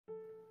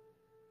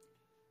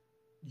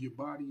Your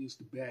body is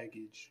the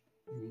baggage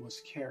you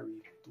must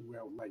carry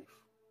throughout life.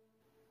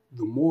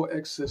 The more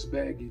excess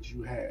baggage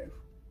you have,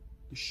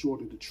 the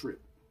shorter the trip.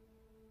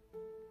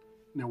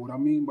 Now, what I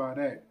mean by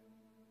that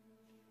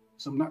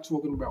is I'm not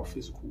talking about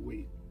physical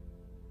weight.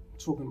 I'm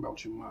talking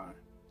about your mind,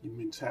 your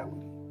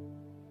mentality.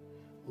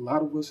 A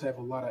lot of us have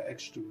a lot of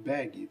extra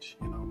baggage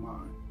in our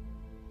mind.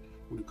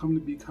 When it comes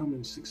to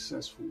becoming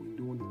successful and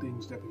doing the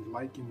things that we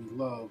like and we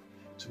love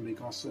to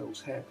make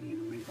ourselves happy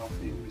and to make our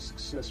family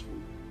successful,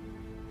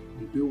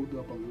 we build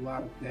up a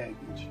lot of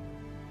baggage.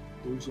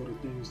 Those are the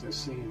things that's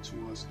saying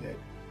to us that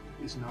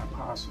it's not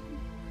possible.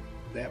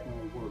 That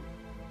won't work.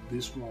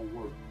 This won't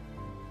work.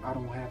 I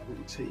don't have what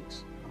it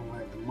takes. I don't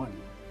have the money.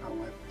 I don't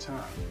have the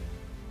time.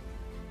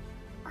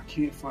 I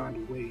can't find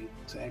a way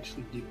to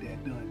actually get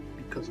that done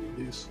because of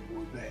this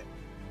or that.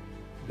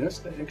 That's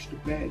the extra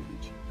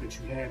baggage that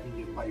you have in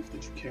your life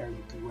that you carry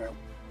throughout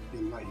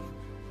your life.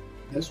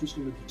 That's what's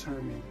going to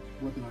determine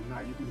whether or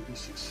not you're going to be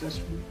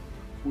successful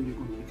or you're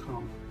going to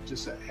become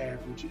just an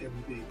average,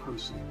 everyday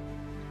person.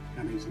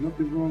 And there's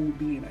nothing wrong with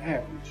being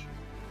average,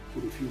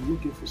 but if you're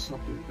looking for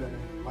something better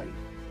in life,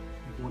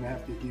 you're going to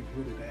have to get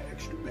rid of that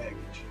extra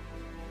baggage.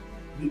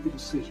 Make a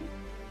decision.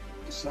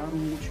 Decide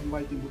on what you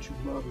like and what you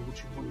love and what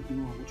you want to do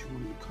and what you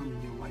want to become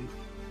in your life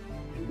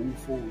and move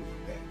forward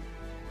with that.